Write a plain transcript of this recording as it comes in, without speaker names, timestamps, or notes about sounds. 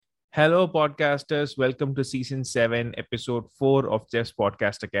Hello, podcasters. Welcome to season 7, episode 4 of Jeff's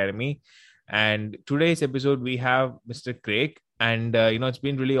Podcast Academy. And today's episode, we have Mr. Craig. And, it's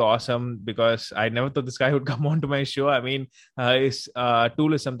been really awesome because I never thought this guy would come on to my show. I mean, his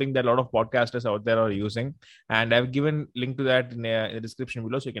tool is something that a lot of podcasters out there are using. And I've given link to that in the description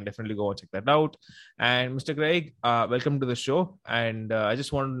below. So you can definitely go and check that out. And Mr. Craig, welcome to the show. And I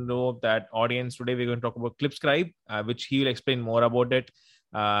just want to know that audience, today we're going to talk about Clipscribe, which he will explain more about it.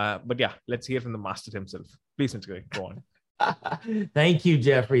 But yeah, let's hear from the master himself. Please, Mr. Craig, go on. Thank you,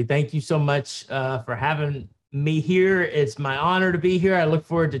 Jeffrey. Thank you so much for having me here. It's my honor to be here. I look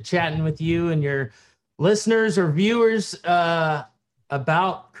forward to chatting with you and your listeners or viewers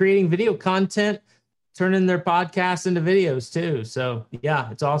about creating video content, turning their podcasts into videos too. So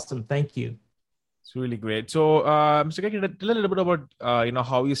yeah, it's awesome. Thank you. It's really great. So, Mr. Craig, tell a little bit about,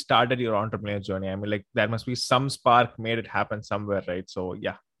 how you started your entrepreneurial journey. I mean, like there must be some spark made it happen somewhere, right? So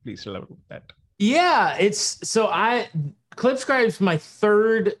yeah, please tell a little bit about that. Yeah, Clipscribe's my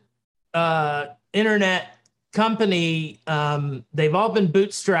third internet company. They've all been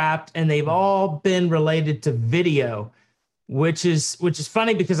bootstrapped and they've all been related to video, which is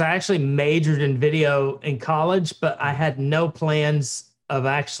funny because I actually majored in video in college, but I had no plans of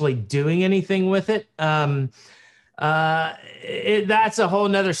actually doing anything with it. That's a whole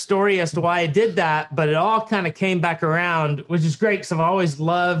nother story as to why I did that, but it all kind of came back around, which is great because I've always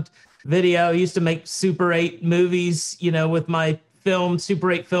loved video. I used to make Super 8 movies, with my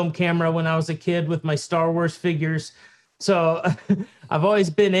Super 8 film camera when I was a kid with my Star Wars figures. So I've always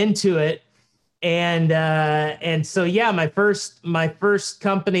been into it. And so, yeah, my first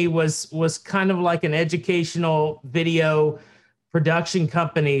company was kind of like an educational video production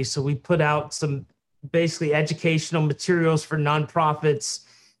company. So we put out some basically educational materials for nonprofits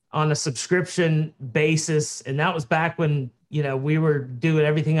on a subscription basis. And that was back when, we were doing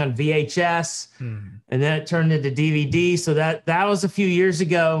everything on VHS and then it turned into DVD. So that was a few years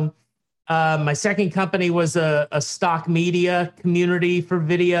ago. My second company was a stock media community for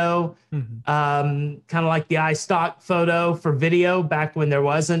video, kind of like the iStock photo for video back when there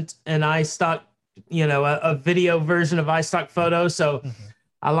wasn't an iStock, a video version of iStock photo. So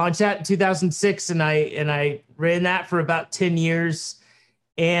I launched that in 2006 and I ran that for about 10 years.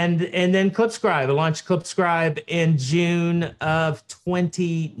 And then Clipscribe. I launched Clipscribe in June of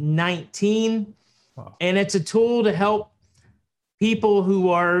 2019. Wow. And it's a tool to help people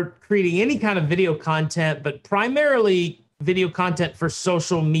who are creating any kind of video content, but primarily video content for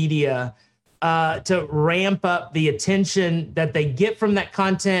social media, to ramp up the attention that they get from that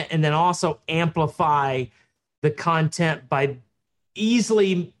content and then also amplify the content by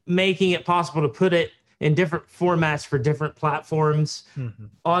easily making it possible to put it in different formats for different platforms,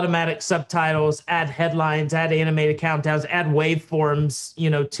 automatic subtitles, add headlines, add animated countdowns, add waveforms,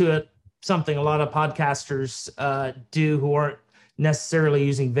 to it, something a lot of podcasters do who aren't necessarily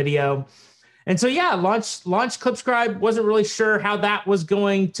using video. And so, yeah, launched Clipscribe. Wasn't really sure how that was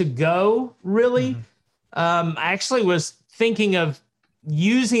going to go, really. I actually was thinking of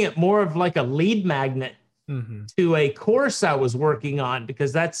using it more of like a lead magnet to a course I was working on,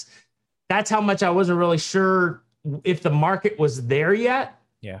 because that's how much I wasn't really sure if the market was there yet.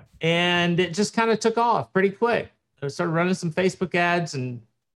 Yeah. And it just kind of took off pretty quick. I started running some Facebook ads and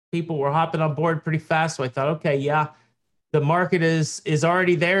people were hopping on board pretty fast. So I thought, okay, yeah, the market is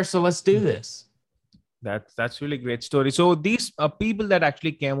already there. So let's do this. That's really great story. So these people that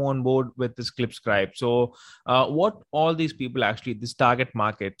actually came on board with this Clipscribe. So what all these people actually, this target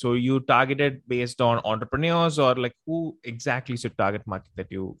market, so you targeted based on entrepreneurs, or like who exactly is your target market that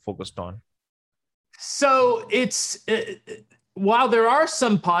you focused on? So it's, while there are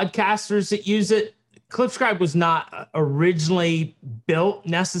some podcasters that use it, Clipscribe was not originally built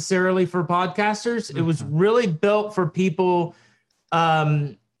necessarily for podcasters. It was really built for people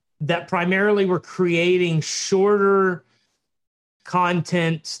that primarily were creating shorter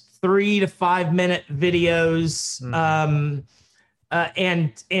content, 3 to 5 minute videos.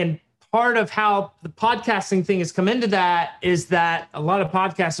 And part of how the podcasting thing has come into that is that a lot of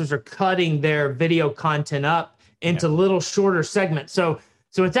podcasters are cutting their video content up into little shorter segments. So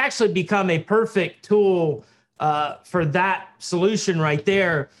it's actually become a perfect tool for that solution right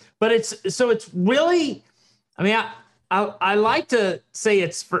there. But it's really, I mean, I like to say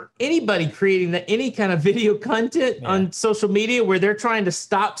it's for anybody creating any kind of video content on social media where they're trying to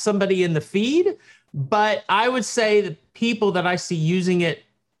stop somebody in the feed. But I would say the people that I see using it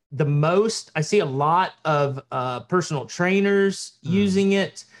the most, I see a lot of personal trainers using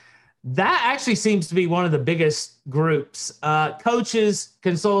it. That actually seems to be one of the biggest groups. Coaches,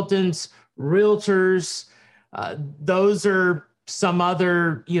 consultants, realtors, those are some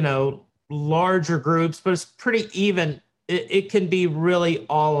other, larger groups, but it's pretty even. It can be really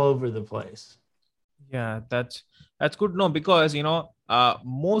all over the place. Yeah, that's good to know, because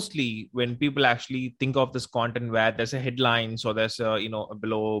mostly when people actually think of this content where there's a headline, so there's a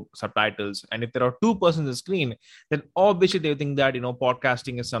below subtitles, and if there are two persons on the screen, then obviously they think that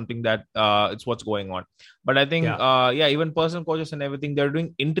podcasting is something that it's what's going on. But I think even personal coaches and everything, they're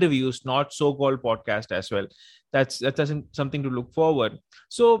doing interviews, not so-called podcast as well. That's something to look forward.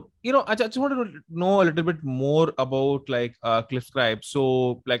 So I just wanted to know a little bit more about like Clipscribe.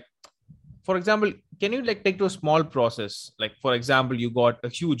 So like, for example, can you like take to a small process? Like, for example, you got a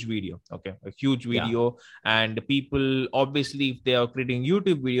huge video, okay, a huge video, and people, obviously, if they are creating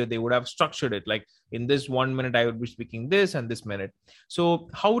YouTube video, they would have structured it. Like, in this 1 minute, I would be speaking this, and this minute. So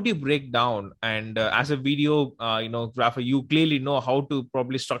how would you break down? And as a video, grapher, you clearly know how to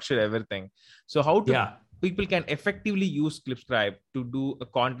probably structure everything. So how to people can effectively use Clipscribe to do a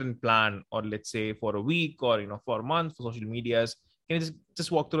content plan, or let's say for a week, or for a month, for social medias. Can you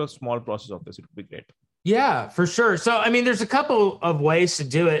just walk through a small process of this? It would be great. Yeah, for sure. So, I mean, there's a couple of ways to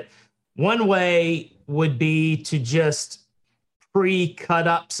do it. One way would be to just pre-cut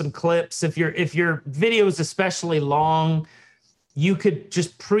up some clips. If your video is especially long, you could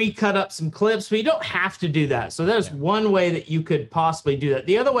just pre-cut up some clips, but you don't have to do that. So there's one way that you could possibly do that.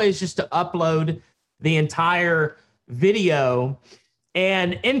 The other way is just to upload the entire video.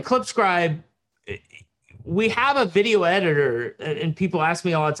 And in Clipscribe, we have a video editor, and people ask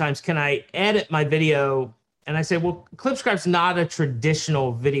me all the times, can I edit my video? And I say, well, Clipscribe's not a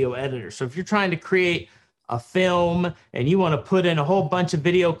traditional video editor. So if you're trying to create a film and you want to put in a whole bunch of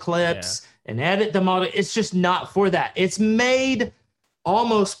video clips and edit them all, it's just not for that. It's made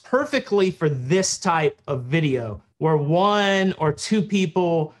almost perfectly for this type of video where one or two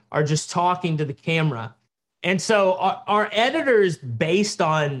people are just talking to the camera. And so our editor is based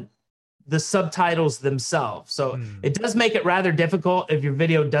on the subtitles themselves. So it does make it rather difficult if your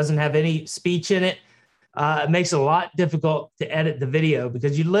video doesn't have any speech in it. It makes it a lot difficult to edit the video,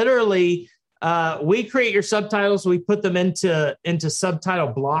 because you literally, we create your subtitles. We put them into subtitle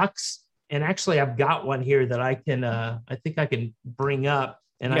blocks. And actually I've got one here that I think I can bring up,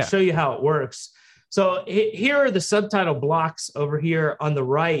 and I'll show you how it works. So here are the subtitle blocks over here on the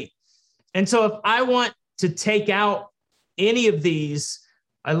right. And so if I want to take out any of these,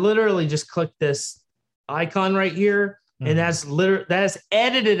 I literally just click this icon right here, and that's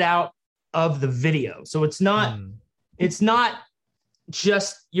edited out of the video. So it's not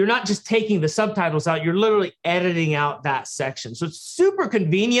just, you're not just taking the subtitles out, you're literally editing out that section. So it's super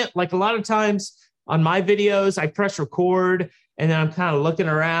convenient. Like a lot of times on my videos, I press record and then I'm kind of looking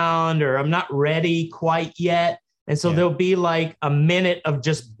around, or I'm not ready quite yet. And so there'll be like a minute of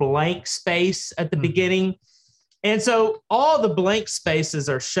just blank space at the beginning. And so all the blank spaces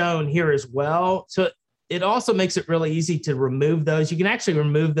are shown here as well. So it also makes it really easy to remove those. You can actually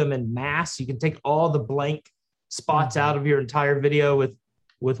remove them in mass. You can take all the blank spots out of your entire video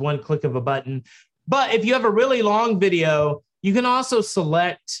with one click of a button. But if you have a really long video, you can also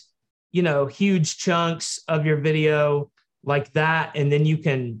select, huge chunks of your video like that. And then you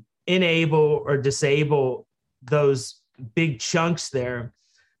can enable or disable those big chunks there.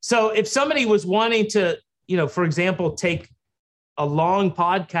 So if somebody was wanting to, for example, take a long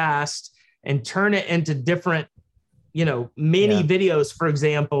podcast and turn it into different, mini videos, for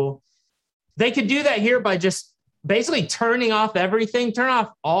example, they could do that here by just basically turning off everything, turn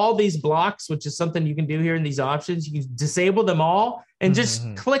off all these blocks, which is something you can do here in these options. You can disable them all and just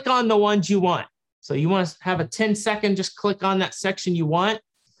click on the ones you want. So you want to have a 10-second, just click on that section you want,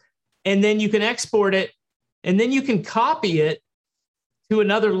 and then you can export it, and then you can copy it to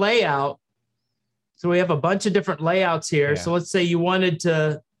another layout. So we have a bunch of different layouts here. So let's say you wanted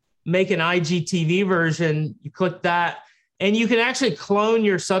to make an IGTV version, you click that, and you can actually clone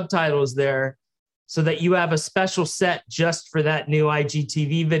your subtitles there so that you have a special set just for that new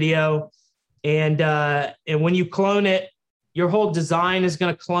IGTV video. And when you clone it, your whole design is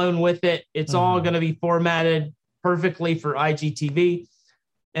going to clone with it. It's all going to be formatted perfectly for IGTV.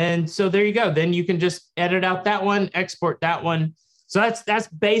 And so there you go. Then you can just edit out that one, export that one. So that's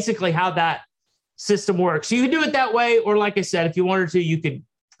basically how that system works. You can do it that way, or like I said, if you wanted to, you could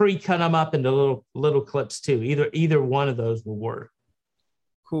pre-cut them up into little clips too. Either one of those will work.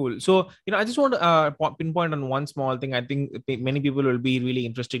 Cool. So, I just want to pinpoint on one small thing. I think many people will be really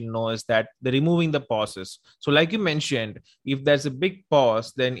interested to know is that the removing the pauses. So like you mentioned, if there's a big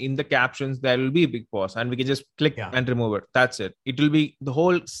pause, then in the captions, there will be a big pause and we can just click and remove it. That's it. It will be, the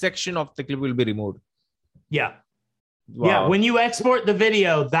whole section of the clip will be removed. Yeah. Wow. Yeah. When you export the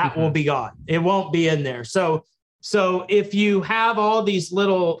video, that will be gone. It won't be in there. So So if you have all these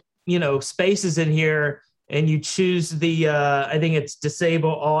little, spaces in here and you choose the, I think it's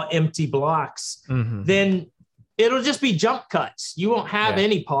disable all empty blocks, then it'll just be jump cuts. You won't have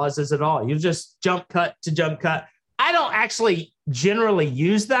any pauses at all. You'll just jump cut to jump cut. I don't actually generally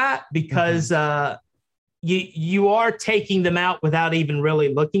use that because you are taking them out without even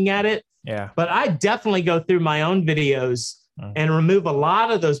really looking at it. Yeah. But I definitely go through my own videos and remove a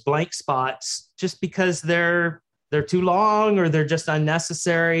lot of those blank spots just because they're too long or they're just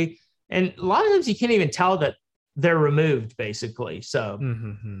unnecessary. And a lot of times you can't even tell that they're removed, basically. So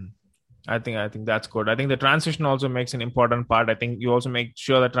I think that's good. I think the transition also makes an important part. I think you also make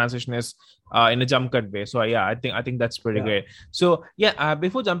sure the transition is in a jump cut way. So I think that's pretty great. So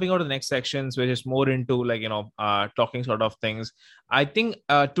before jumping out to the next sections, which is more into talking sort of things, I think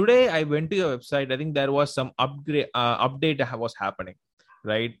today I went to your website. I think there was some update that was happening,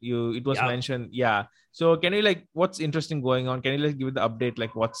 right? It was mentioned. So can you what's interesting going on? Can you give it the update?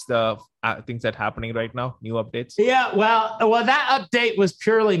 What's the things that happening right now? New updates? Yeah, well, that update was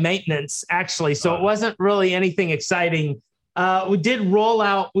purely maintenance, actually. So it wasn't really anything exciting. We did roll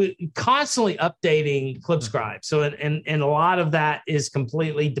out, constantly updating ClipScribe. So, and a lot of that is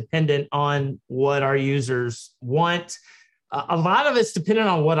completely dependent on what our users want. A lot of it's dependent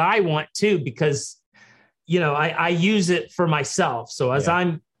on what I want too, because, I use it for myself. So as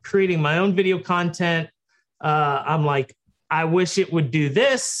I'm creating my own video content, I'm like, I wish it would do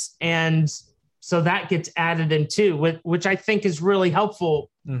this. And so that gets added in too, which I think is really helpful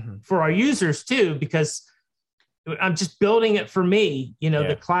for our users too, because I'm just building it for me,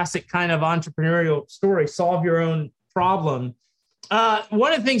 the classic kind of entrepreneurial story, solve your own problem.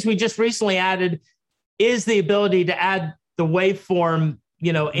 One of the things we just recently added is the ability to add the waveform,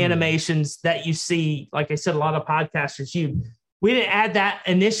 animations that you see. Like I said, a lot of podcasters we didn't add that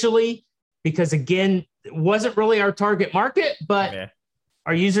initially because, again, it wasn't really our target market, but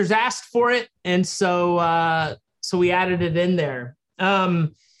our users asked for it. And so we added it in there. A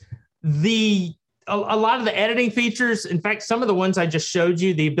lot of the editing features, in fact, some of the ones I just showed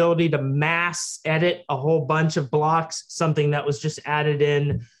you, the ability to mass edit a whole bunch of blocks, something that was just added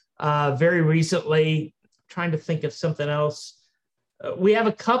in very recently. I'm trying to think of something else. We have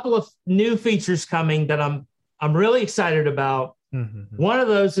a couple of new features coming that I'm really excited about. One of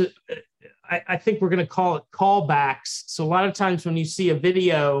those, I think we're going to call it callbacks. So a lot of times when you see a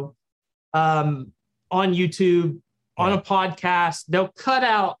video on YouTube, on a podcast, they'll cut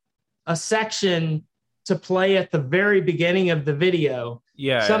out a section to play at the very beginning of the video.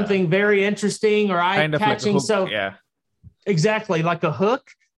 Something very interesting or eye-catching. Exactly, like a hook.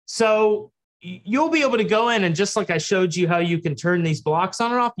 So you'll be able to go in and, just like I showed you how you can turn these blocks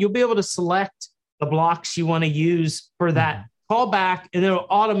on and off, you'll be able to select the blocks you want to use for that callback, and it'll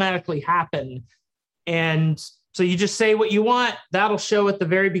automatically happen. And so you just say what you want, that'll show at the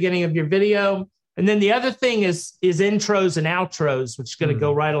very beginning of your video. And then the other thing is intros and outros, which is going to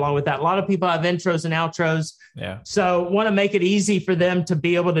go right along with that. A lot of people have intros and outros. So want to make it easy for them to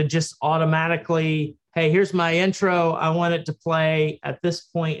be able to just automatically, hey, here's my intro. I want it to play at this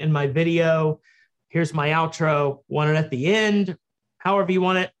point in my video. Here's my outro. Want it at the end, however you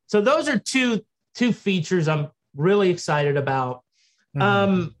want it. So those are two features I'm really excited about.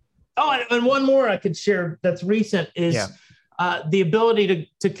 And one more I could share that's recent is the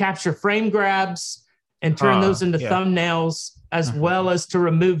ability to capture frame grabs and turn those into thumbnails, as well as to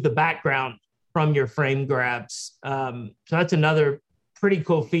remove the background from your frame grabs. So that's another pretty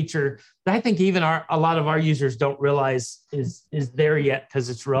cool feature that I think even a lot of our users don't realize is there yet because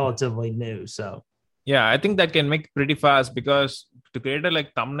it's relatively new. So I think that can make pretty fast, because to create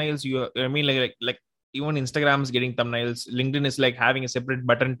thumbnails, like even Instagram is getting thumbnails. LinkedIn is having a separate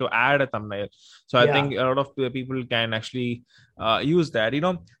button to add a thumbnail. So I think a lot of people can actually use that.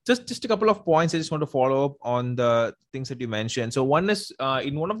 Just a couple of points I just want to follow up on the things that you mentioned. So one is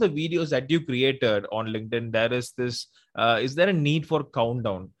in one of the videos that you created on LinkedIn, there is this, is there a need for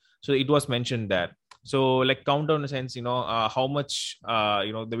countdown? So it was mentioned that. So countdown in a sense, how much,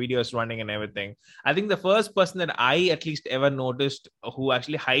 the video is running and everything. I think the first person that I at least ever noticed who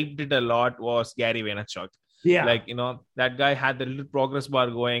actually hyped it a lot was Gary Vaynerchuk. That guy had the little progress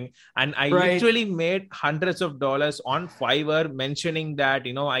bar going, and I literally made hundreds of dollars on Fiverr mentioning that,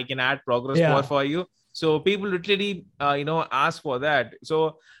 I can add progress bar for you. So people literally, ask for that.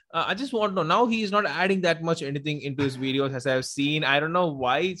 So I just want to know, now he is not adding that much anything into his videos as I've seen. I don't know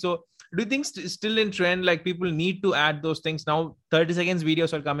why. So do you think still in trend, people need to add those things now? 30 seconds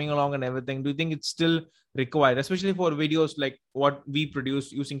videos are coming along and everything. Do you think it's still required, especially for videos like what we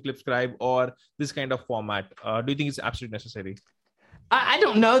produce using ClipScribe or this kind of format? Do you think it's absolutely necessary? I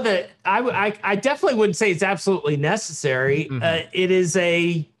don't know that I definitely wouldn't say it's absolutely necessary. It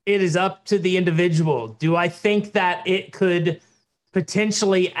is up to the individual. Do I think that it could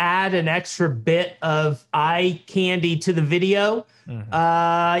potentially add an extra bit of eye candy to the video?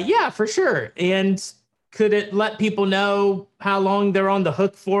 Yeah, for sure. And could it let people know how long they're on the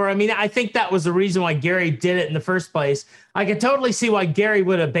hook for? I mean, I think that was the reason why Gary did it in the first place. I could totally see why Gary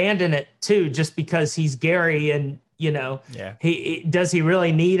would abandon it too, just because he's Gary and, you know, does he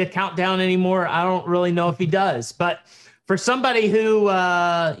really need a countdown anymore? I don't really know if he does. But for somebody who,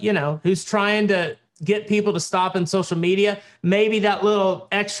 you know, who's trying to get people to stop in social media, maybe that little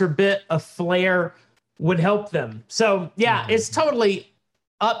extra bit of flair would help them. So yeah, it's totally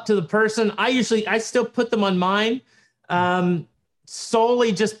up to the person. I still put them on mine,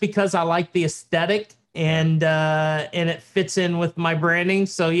 solely just because I like the aesthetic and it fits in with my branding.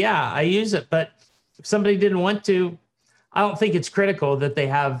 So yeah, I use it. But if somebody didn't want to, I don't think it's critical that they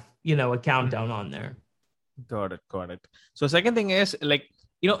have, you know, a countdown on there. Got it. So second thing is, like,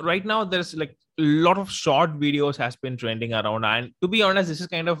 you know, right now there's like a lot of short videos has been trending around. And to be honest, this is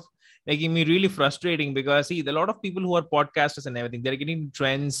kind of making me really frustrating because see, a lot of people who are podcasters and everything, they're getting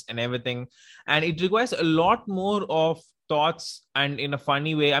trends and everything. And it requires a lot more of thoughts and in a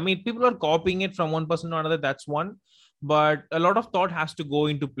funny way. I mean, people are copying it from one person to another. That's one. But a lot of thought has to go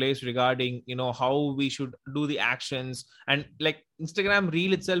into place regarding, you know, how we should do the actions. And like Instagram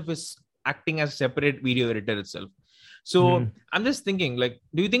Reel itself is acting as a separate video editor itself. So I'm just thinking, like,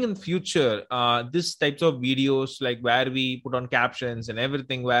 do you think in the future, this types of videos, like where we put on captions and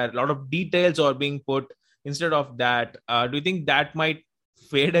everything, where a lot of details are being put instead of that, do you think that might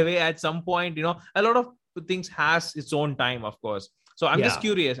fade away at some point? You know, a lot of things has its own time, of course. So I'm just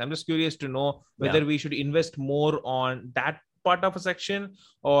curious. I'm just curious to know whether we should invest more on that part of a section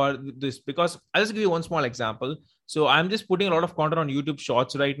or this, because I'll just give you one small example. So I'm just putting a lot of content on YouTube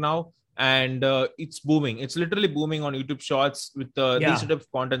Shorts right now. And it's booming. It's literally booming on YouTube Shorts with this sort of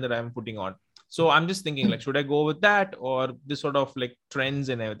content that I'm putting on. So I'm just thinking, like, should I go with that or this sort of like trends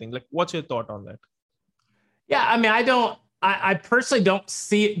and everything? Like, what's your thought on that? Yeah, I mean, I personally don't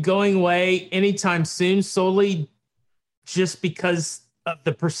see it going away anytime soon, solely just because of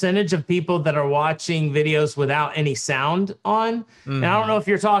the percentage of people that are watching videos without any sound on. And I don't know if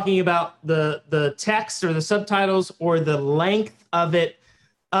you're talking about the text or the subtitles or the length of it.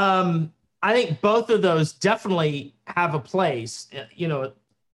 I think both of those definitely have a place. You know,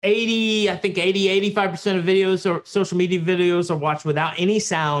 85% of videos or social media videos are watched without any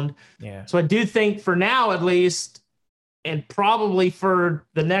sound. Yeah. So I do think for now, at least, and probably for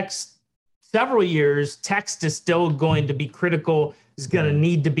the next several years, text is still going to be critical, is going to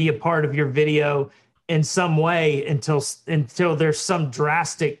need to be a part of your video in some way until there's some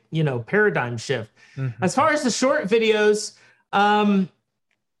drastic, you know, paradigm shift. As far as the short videos,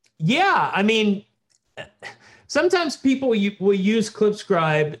 yeah, I mean, sometimes people will use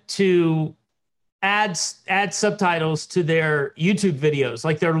Clipscribe to add subtitles to their YouTube videos,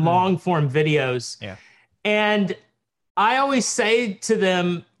 like their long form videos. Yeah. And I always say to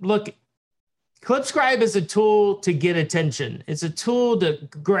them, look, Clipscribe is a tool to get attention. It's a tool to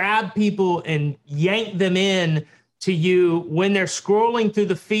grab people and yank them in to you when they're scrolling through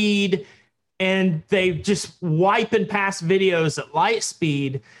the feed and they just wiping past videos at light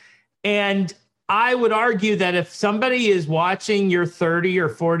speed. And I would argue that if somebody is watching your 30 or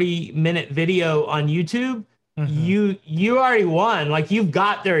 40 minute video on YouTube, you already won. Like, you've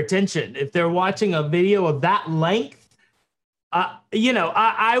got their attention. If they're watching a video of that length, you know,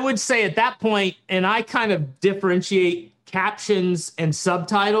 I would say at that point, and I kind of differentiate captions and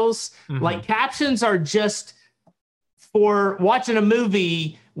subtitles. Like, captions are just for watching a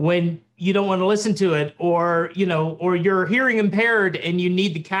movie when you don't want to listen to it, or, you know, or you're hearing impaired and you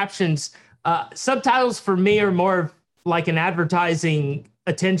need the captions. Subtitles for me are more like an advertising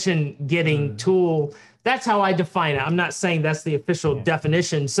attention getting tool. That's how I define it. I'm not saying that's the official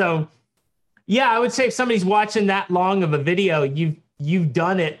definition. So yeah, I would say if somebody's watching that long of a video, you've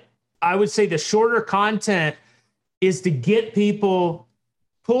done it. I would say the shorter content is to get people,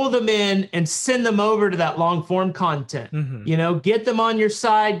 pull them in and send them over to that long form content. You know, get them on your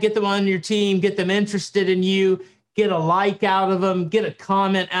side, get them on your team, get them interested in you, get a like out of them, get a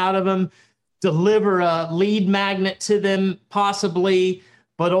comment out of them, deliver a lead magnet to them possibly,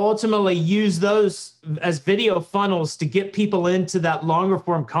 but ultimately use those as video funnels to get people into that longer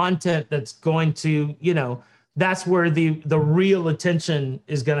form content that's going to, you know, that's where the real attention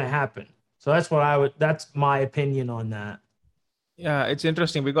is going to happen. So that's my opinion on that. Yeah, it's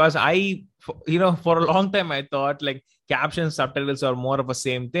interesting because for a long time I thought like captions, subtitles are more of a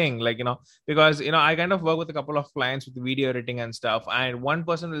same thing. Like, because, I kind of work with a couple of clients with video editing and stuff. And one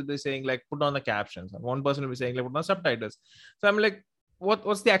person will be saying like, put on the captions. And one person will be saying like, put on subtitles. So I'm like,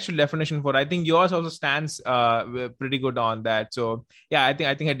 what's the actual definition for it? I think yours also stands pretty good on that. So yeah, I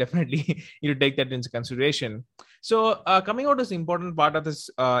think I definitely need to take that into consideration. So coming out, this important part of this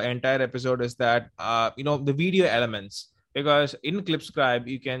entire episode is that the video elements, because in Clipscribe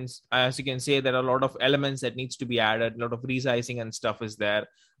you can, as you can say, there are a lot of elements that needs to be added, a lot of resizing and stuff is there,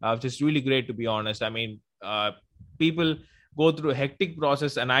 which is really great, to be honest. I mean, people go through a hectic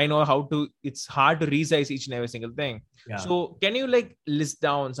process, and I know it's hard to resize each and every single thing. Yeah. So can you like list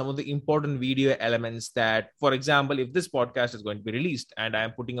down some of the important video elements that, for example, if this podcast is going to be released and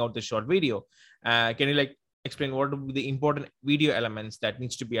I'm putting out the short video, can you like explain what would be the important video elements that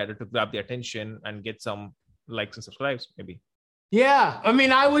needs to be added to grab the attention and get some likes and subscribes, maybe? Yeah, I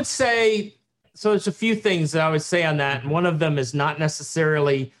mean, I would say, so it's a few things that I would say on that. And one of them is not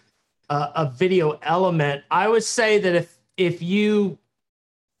necessarily a video element. I would say that if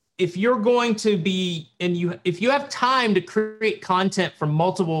you're going to be, if you have time to create content from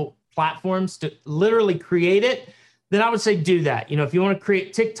multiple platforms to literally create it, then I would say do that. If you want to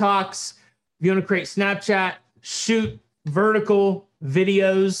create TikToks, if you want to create Snapchat, shoot vertical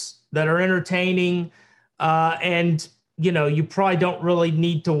videos that are entertaining. And you probably don't really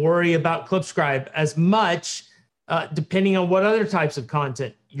need to worry about Clipscribe as much, depending on what other types of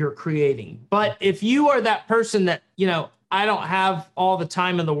content you're creating. But if you are that person that, I don't have all the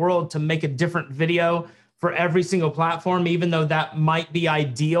time in the world to make a different video for every single platform, even though that might be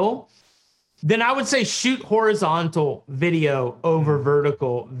ideal, then I would say shoot horizontal video over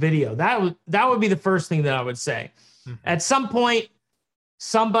vertical video. That would be the first thing that I would say. Mm-hmm. At some point,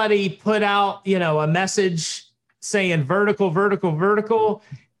 somebody put out, a message saying vertical,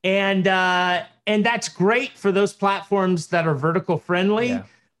 and that's great for those platforms that are vertical friendly. Yeah.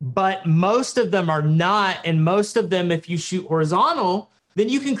 But most of them are not. And most of them, if you shoot horizontal, then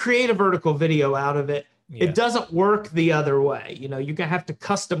you can create a vertical video out of it. Yeah. It doesn't work the other way. You're going to have to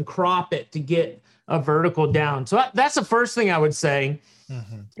custom crop it to get a vertical down. So that's the first thing I would say.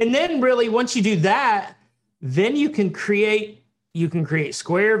 Mm-hmm. And then really, once you do that, then you can create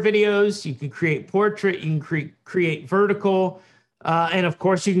square videos, you can create portrait, you can create vertical, and of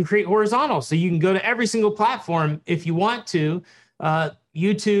course you can create horizontal. So you can go to every single platform if you want to,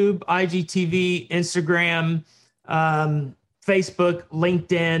 YouTube, IGTV, Instagram, Facebook,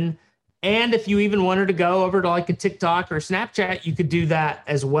 LinkedIn. And if you even wanted to go over to like a TikTok or Snapchat, you could do that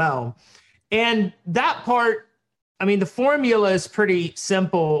as well. And that part, I mean, the formula is pretty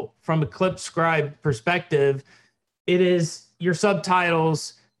simple from a Clipscribe perspective. It is your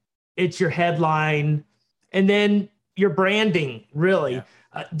subtitles, it's your headline, and then your branding, really.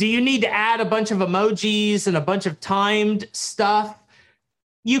 Yeah. Do you need to add a bunch of emojis and a bunch of timed stuff?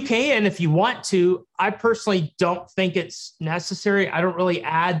 You can if you want to. I personally don't think it's necessary. I don't really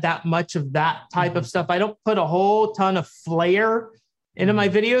add that much of that type of stuff. I don't put a whole ton of flair into my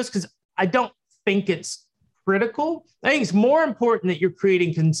videos because I don't think it's critical. I think it's more important that you're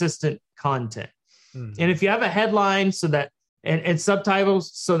creating consistent content. And if you have a headline so that and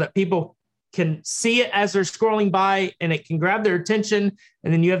subtitles so that people can see it as they're scrolling by and it can grab their attention,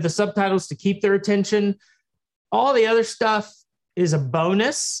 and then you have the subtitles to keep their attention, all the other stuff is a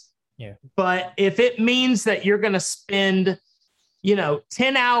bonus. Yeah. But if it means that you're going to spend,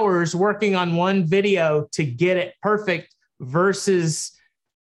 10 hours working on one video to get it perfect versus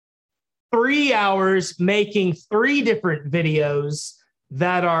 3 hours making 3 different videos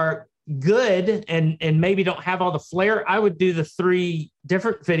that are good and maybe don't have all the flair, I would do the 3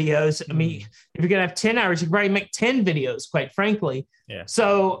 different videos. I mean, if you're going to have 10 hours, you can probably make 10 videos, quite frankly. Yeah.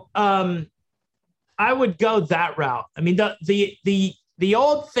 So, I would go that route. I mean, the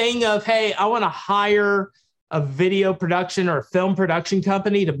old thing of, hey, I want to hire a video production or a film production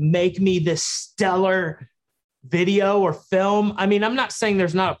company to make me this stellar video or film. I mean, I'm not saying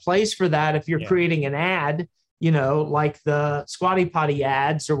there's not a place for that if you're creating an ad, like the Squatty Potty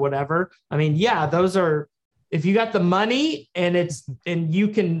ads or whatever. I mean, yeah, those are, if you got the money and you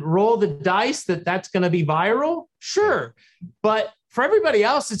can roll the dice that's going to be viral, sure. But for everybody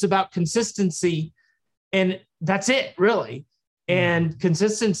else, it's about consistency. And that's it, really. And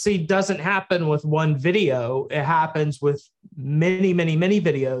consistency doesn't happen with one video. It happens with many, many, many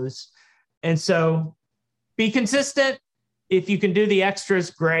videos. And so be consistent. If you can do the extras,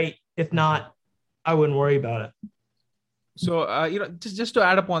 great. If not, I wouldn't worry about it. So, just to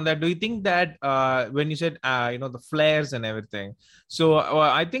add upon that, do you think that when you said, the flares and everything, so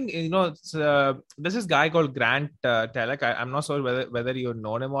I think, there's this guy called Grant Telek. I'm not sure whether you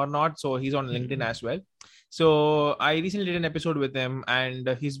know him or not. So he's on LinkedIn as well. So I recently did an episode with him, and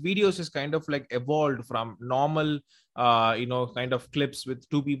his videos is kind of like evolved from normal, kind of clips with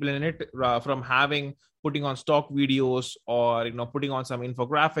two people in it, from putting on stock videos, or putting on some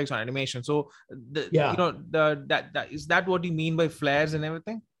infographics or animation. So that is that what you mean by flares and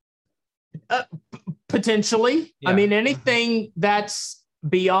everything? Potentially. Yeah. I mean, anything that's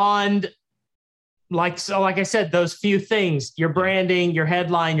beyond, like I said, those few things: your branding, your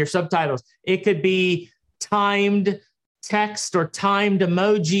headline, your subtitles. It could be timed text or timed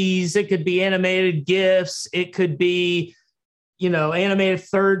emojis. It could be animated GIFs. It could be, animated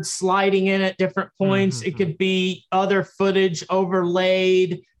third sliding in at different points. It could be other footage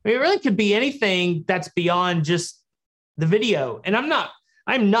overlaid. I mean, it really could be anything that's beyond just the video. And I'm not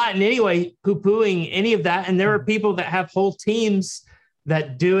in any way poo-pooing any of that. And there are people that have whole teams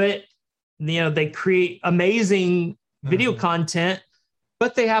that do it. They create amazing video content,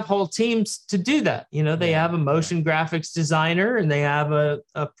 but they have whole teams to do that. They have a motion graphics designer, and they have a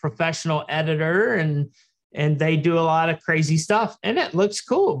professional editor, and they do a lot of crazy stuff, and it looks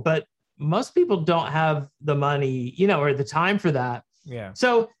cool, but most people don't have the money, or the time for that. Yeah.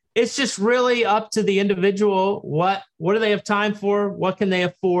 So it's just really up to the individual. What do they have time for? What can they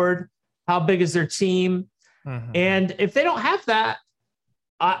afford? How big is their team? And if they don't have that,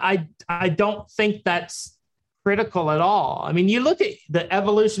 I don't think that's critical at all. I mean, you look at the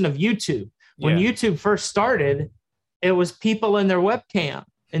evolution of YouTube. When YouTube first started, it was people in their webcam,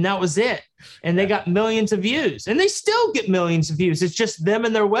 and that was it. And they got millions of views, and they still get millions of views. It's just them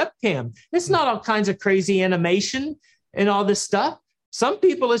and their webcam. It's not all kinds of crazy animation and all this stuff. Some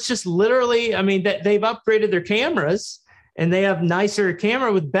people, it's just literally, I mean, that they've upgraded their cameras, and they have nicer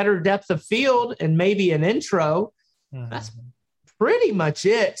camera with better depth of field and maybe an intro. That's pretty much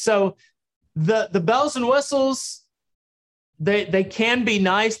it. So the bells and whistles, they can be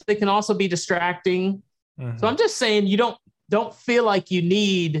nice. They can also be distracting. So I'm just saying, you don't feel like you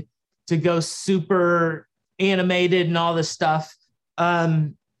need to go super animated and all this stuff.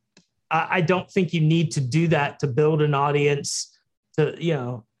 I don't think you need to do that to build an audience.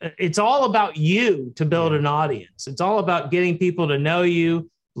 It's all about you to build an audience. It's all about getting people to know you,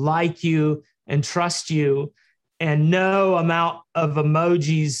 like you, and trust you. And no amount of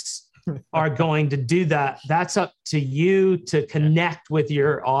emojis are going to do that. That's up to you to connect with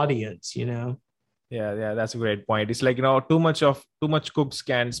your audience, Yeah, that's a great point. It's like, too much cooks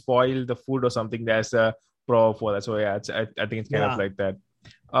can spoil the food or something. There's a pro for that. So I think it's kind of like that.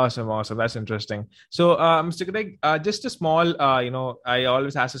 Awesome. That's interesting. So, Mr. Greg, just a small, I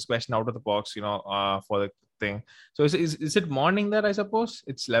always ask this question out of the box, for the thing. So is it morning there, I suppose?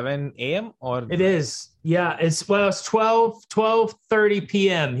 It's 11 a.m. or? It is. Yeah. It's 12:30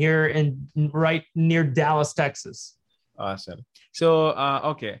 p.m. here right near Dallas, Texas. Awesome. So,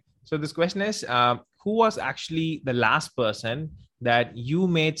 okay. So this question is, who was actually the last person that you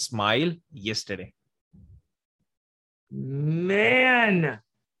made smile yesterday? Man,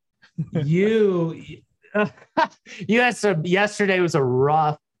 yesterday was a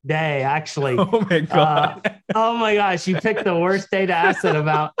rough day, actually. Oh my God. Oh my gosh. You picked the worst day to ask it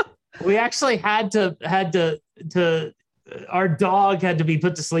about. We actually had to our dog had to be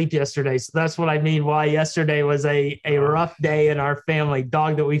put to sleep yesterday. So that's what I mean. Why yesterday was a rough day in our family.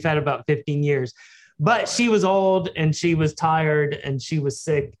 Dog that we've had about 15 years, but she was old and she was tired and she was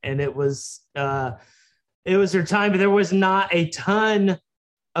sick, and it was her time, but there was not a ton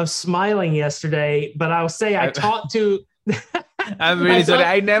of smiling yesterday. But I'll say I talked to. I'm really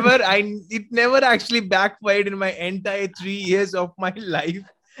sorry. It never actually backfired in my entire 3 years of my life.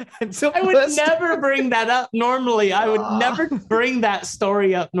 And so I would never bring that up normally. I would never bring that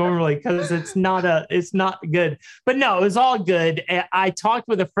story up normally because it's not good. But no, it was all good. I talked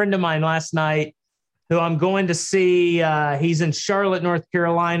with a friend of mine last night who I'm going to see. He's in Charlotte, North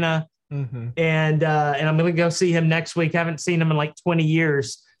Carolina. And I'm going to go see him next week. I haven't seen him in like 20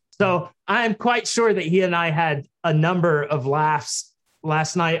 years. So I'm quite sure that he and I had a number of laughs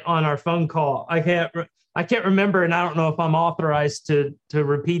last night on our phone call. I can't remember, and I don't know if I'm authorized to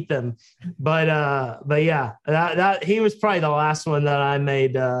repeat them, but yeah, that he was probably the last one that I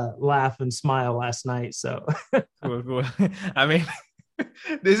made laugh and smile last night. So cool. I mean,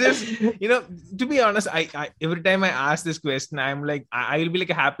 this is, to be honest, I every time I ask this question, I'm like, I will be like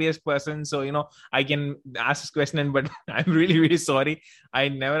a happiest person. So, I can ask this question, but I'm really, really sorry. I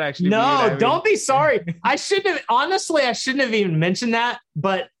never actually. No, don't be sorry. I shouldn't have even mentioned that,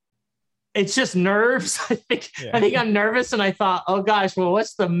 but it's just nerves. I think I'm nervous, and I thought, oh gosh, well,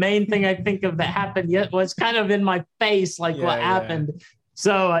 what's the main thing I think of that happened yet? Well, it's kind of in my face, like what happened.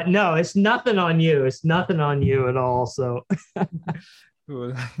 So no, it's nothing on you. It's nothing on you at all. So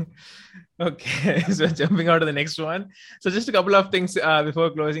cool. Okay, so jumping on to the next one. So just a couple of things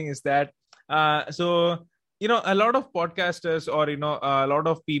before closing is that so a lot of podcasters or a lot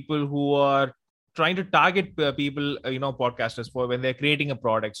of people who are trying to target people, podcasters for when they're creating a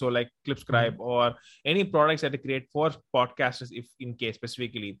product. So like Clipscribe or any products that they create for podcasters, if in case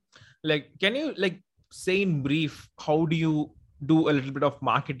specifically, like, can you like say in brief, how do you do a little bit of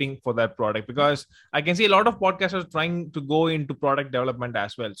marketing for that product? Because I can see a lot of podcasters trying to go into product development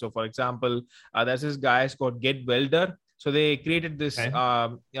as well. So for example, there's this guy called Get Welder. So they created this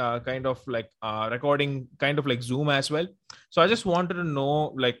kind of like recording, kind of like Zoom as well. So I just wanted to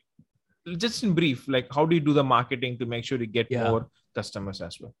know, like, just in brief, like, how do you do the marketing to make sure you get more customers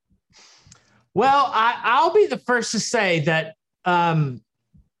as well? Well, I'll be the first to say that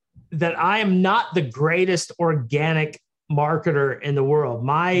that I am not the greatest organic marketer in the world.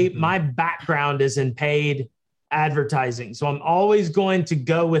 My background is in paid advertising, so I'm always going to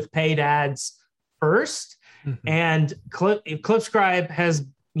go with paid ads first. And Clipscribe has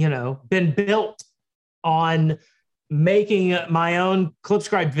been built on making my own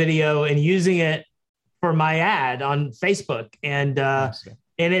Clipscribe video and using it for my ad on Facebook, and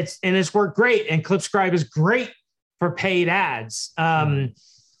it's worked great. And Clipscribe is great for paid ads.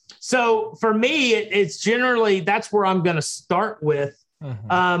 So for me, it's generally, that's where I'm going to start with.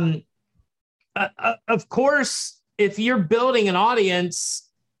 Of course, if you're building an audience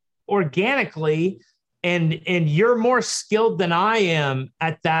organically, and you're more skilled than I am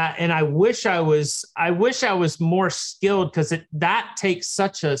at that, and I wish I was more skilled, because that takes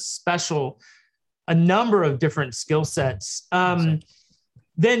such a number of different skill sets. Then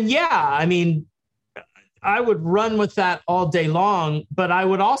I mean, I would run with that all day long. But I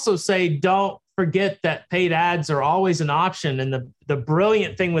would also say, don't forget that paid ads are always an option. And the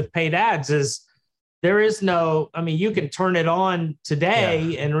brilliant thing with paid ads is there is no, I mean, you can turn it on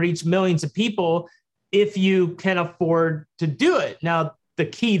today and reach millions of people if you can afford to do it. Now, the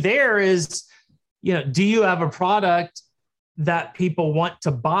key there is, do you have a product that people want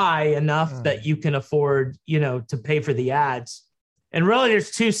to buy enough that you can afford, to pay for the ads? And really,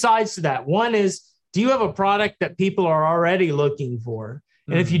 there's two sides to that. One is, do you have a product that people are already looking for?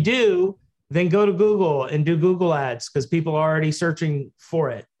 And if you do, then go to Google and do Google ads, because people are already searching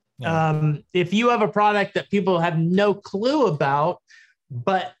for it. If you have a product that people have no clue about,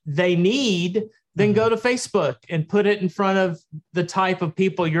 but they need, then go to Facebook and put it in front of the type of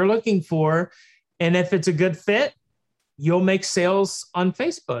people you're looking for. And if it's a good fit, you'll make sales on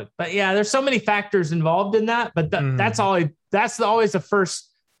Facebook. But there's so many factors involved in that. But that's always the first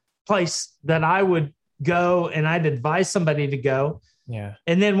place that I would go, and I'd advise somebody to go.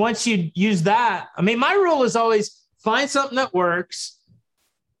 And then once you use that, I mean, my rule is always find something that works,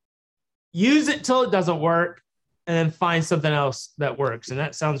 use it till it doesn't work, and then find something else that works. And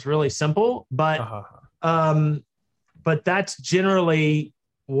that sounds really simple, but that's generally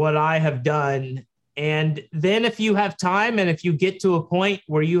what I have done. And then if you have time, and if you get to a point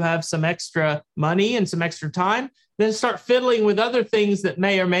where you have some extra money and some extra time, then start fiddling with other things that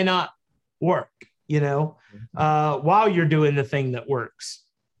may or may not work, while you're doing the thing that works.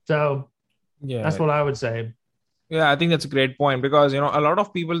 So that's what I would say. Yeah, I think that's a great point, because, a lot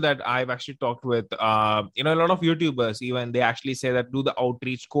of people that I've actually talked with, a lot of YouTubers, even, they actually say that do the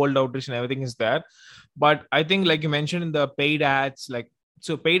outreach, cold outreach and everything is there. But I think, like you mentioned in the paid ads,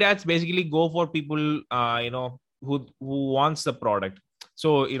 so paid ads basically go for people, who wants the product.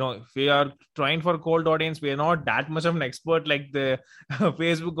 So, if we are trying for a cold audience, we are not that much of an expert like the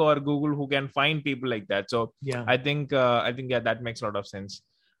Facebook or Google who can find people like that. So I think that makes a lot of sense.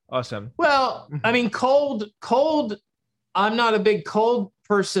 Awesome. Well, I mean, cold, I'm not a big cold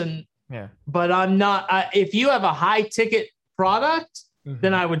person, but I'm not, if you have a high ticket product,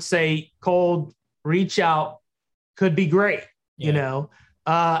 then I would say cold reach out could be great.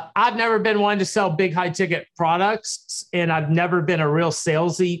 I've never been one to sell big high ticket products, and I've never been a real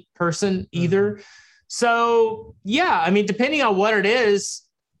salesy person either. So I mean, depending on what it is,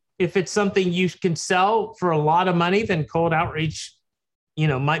 if it's something you can sell for a lot of money, then cold outreach,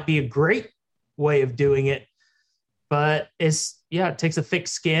 might be a great way of doing it. But it takes a thick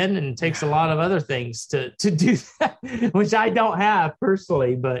skin and takes a lot of other things to do that, which I don't have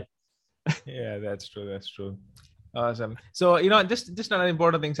personally, but that's true. Awesome. So, just another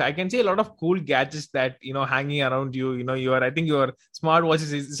important thing. So I can see a lot of cool gadgets that, hanging around you, I think your smartwatch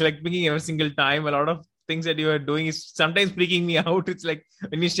is like picking every single time, a lot of things that you are doing is sometimes freaking me out. It's like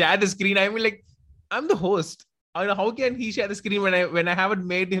when you share the screen, I mean, like, I'm the host. How can he share the screen when I haven't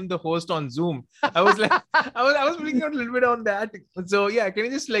made him the host on Zoom? I was like, I was freaking out a little bit on that. So yeah, can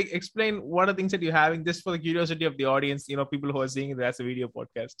you just like explain what are things that you're having, just for the curiosity of the audience, people who are seeing it as a video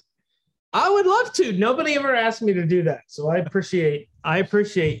podcast? I would love to. Nobody ever asked me to do that, so I appreciate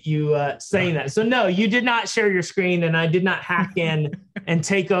you saying that. So no, you did not share your screen, and I did not hack in and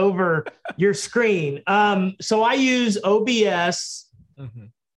take over your screen. So I use OBS,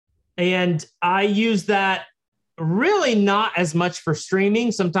 and I use that really not as much for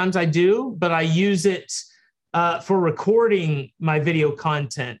streaming. Sometimes I do, but I use it for recording my video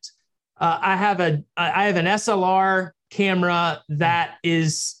content. I have an SLR camera that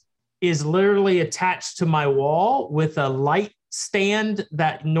is literally attached to my wall with a light stand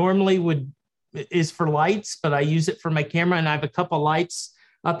that normally is for lights, but I use it for my camera. And I have a couple lights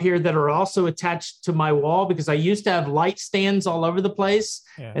up here that are also attached to my wall because I used to have light stands all over the place,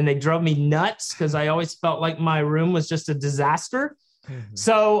 and they drove me nuts because I always felt like my room was just a disaster.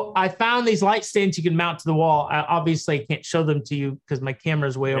 So I found these light stands you can mount to the wall. Obviously I can't show them to you because my camera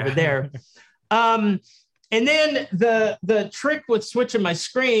is way over there. And then the trick with switching my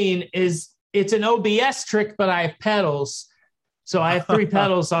screen is it's an OBS trick, but I have pedals. So I have 3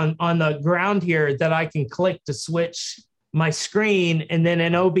 pedals on the ground here that I can click to switch my screen. And then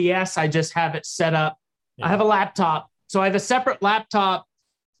in OBS, I just have it set up. I have a laptop. So I have a separate laptop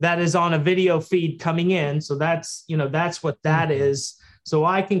that is on a video feed coming in. So that's what that is. So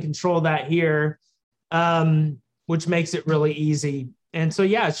I can control that here, which makes it really easy. And so,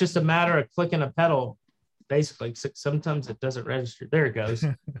 yeah, it's just a matter of clicking a pedal. Basically, sometimes it doesn't register. There it goes.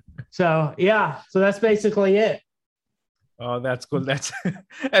 So yeah, so that's basically it. Oh, that's cool. That's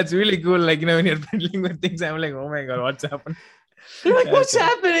really cool. Like, when you're fiddling with things, I'm like, oh my God, what's happened? You're like, what's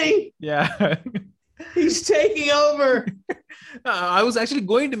happening? Yeah. He's taking over. I was actually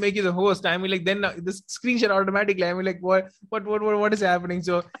going to make you the host. I mean, like, then the screen share automatically. I mean, like, what is happening?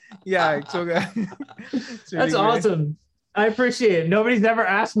 So yeah, so that's awesome. I appreciate it. Nobody's ever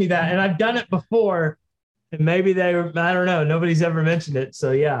asked me that, and I've done it before. And maybe I don't know. Nobody's ever mentioned it.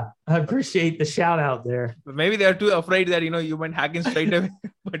 So yeah, I appreciate the shout out there. But maybe they're too afraid that, you went hacking straight away.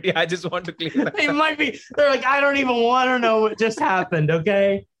 But yeah, I just want to clear that. It might be. They're like, I don't even want to know what just happened.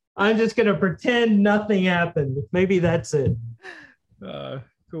 Okay. I'm just going to pretend nothing happened. Maybe that's it.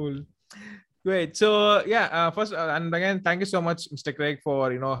 Cool. Great. So yeah, first and again, thank you so much, Mr. Craig, for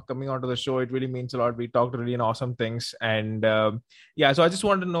coming onto the show. It really means a lot. We talked really awesome things, and yeah. So I just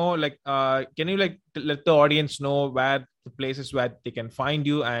want to know, like, can you let the audience know where the places where they can find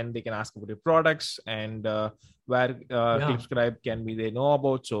you and they can ask about your products, and where Clipscribe they know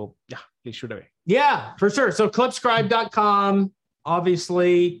about? So yeah, please shoot away. Yeah, for sure. So Clipscribe.com,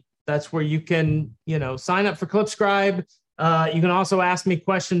 obviously, that's where you can sign up for Clipscribe. You can also ask me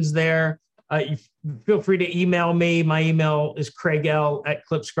questions there. You feel free to email me. My email is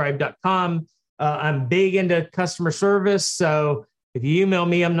craigl@clipscribe.com. I'm big into customer service. So if you email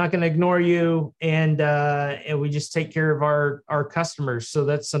me, I'm not going to ignore you. And we just take care of our customers. So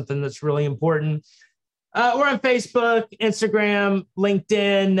that's something that's really important. We're on Facebook, Instagram,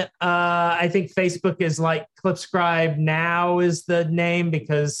 LinkedIn. I think Facebook is like Clipscribe Now is the name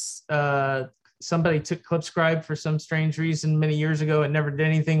because somebody took Clipscribe for some strange reason many years ago and never did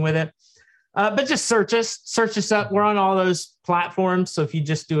anything with it. But just search us up. We're on all those platforms. So if you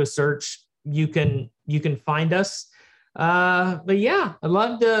just do a search, you can find us. But yeah, I'd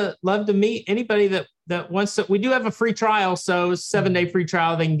love to meet anybody that wants to. We do have a free trial. So 7-day free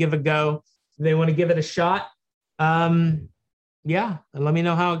trial. They can give a go. If they want to give it a shot. Yeah. And let me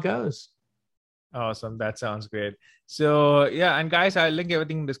know how it goes. Awesome. That sounds great. So yeah, and guys, I'll link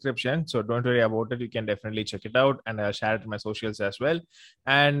everything in the description. So don't worry about it. You can definitely check it out, and I'll share it in my socials as well.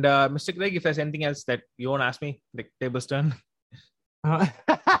 And Mr. Craig, if there's anything else that you want to ask me, the table's turn. Don't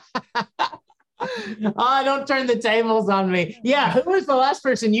turn the tables on me. Yeah, who was the last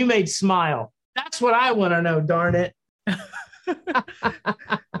person you made smile? That's what I want to know, darn it.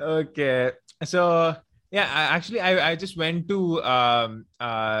 Okay. So yeah, I just went to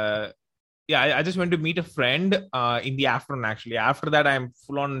I just went to meet a friend in the afternoon. Actually, after that, I'm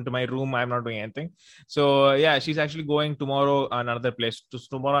full on into my room. I'm not doing anything. So yeah, she's actually going tomorrow another place.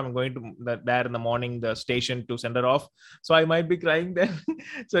 Tomorrow I'm going to there in the morning, the station, to send her off. So I might be crying there.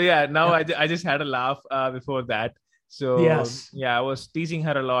 So yeah, now I just had a laugh before that. So yes. Yeah, I was teasing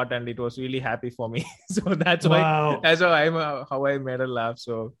her a lot, and it was really happy for me. So that's why how I made her laugh.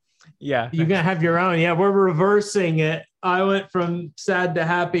 So yeah, you're gonna have your own. Yeah, we're reversing it. I went from sad to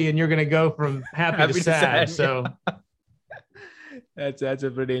happy, and you're gonna go from happy to sad. So that's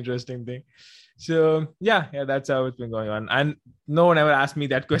a pretty interesting thing. So yeah, that's how it's been going on. And no one ever asked me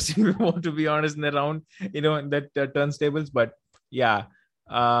that question before, to be honest, in the round, in that turntables. But yeah,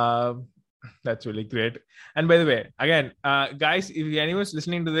 uh, that's really great. And by the way, again, guys, if anyone's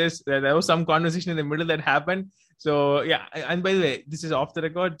listening to this, there was some conversation in the middle that happened. So yeah, and by the way, this is off the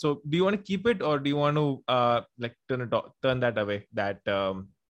record. So do you want to keep it, or do you want to like turn that away? That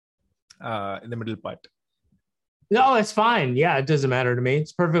in the middle part. No, it's fine. Yeah, it doesn't matter to me.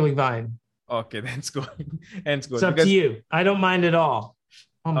 It's perfectly fine. Okay, that's good. That's good. It's up to you. I don't mind at all.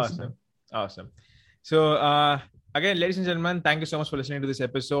 Awesome. So again, ladies and gentlemen, thank you so much for listening to this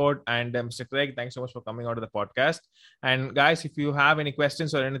episode. And Mr. Craig, thanks so much for coming out to the podcast. And guys, if you have any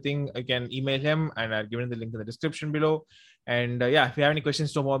questions or anything, you can email him, and I'll give you the link in the description below. And yeah, if you have any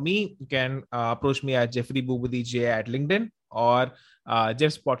questions about me, you can approach me at Jeffrey Bubudij at LinkedIn, or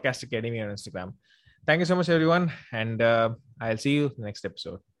Jeff's Podcast Academy on Instagram. Thank you so much, everyone. And I'll see you in the next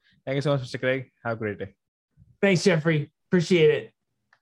episode. Thank you so much, Mr. Craig. Have a great day. Thanks, Jeffrey. Appreciate it.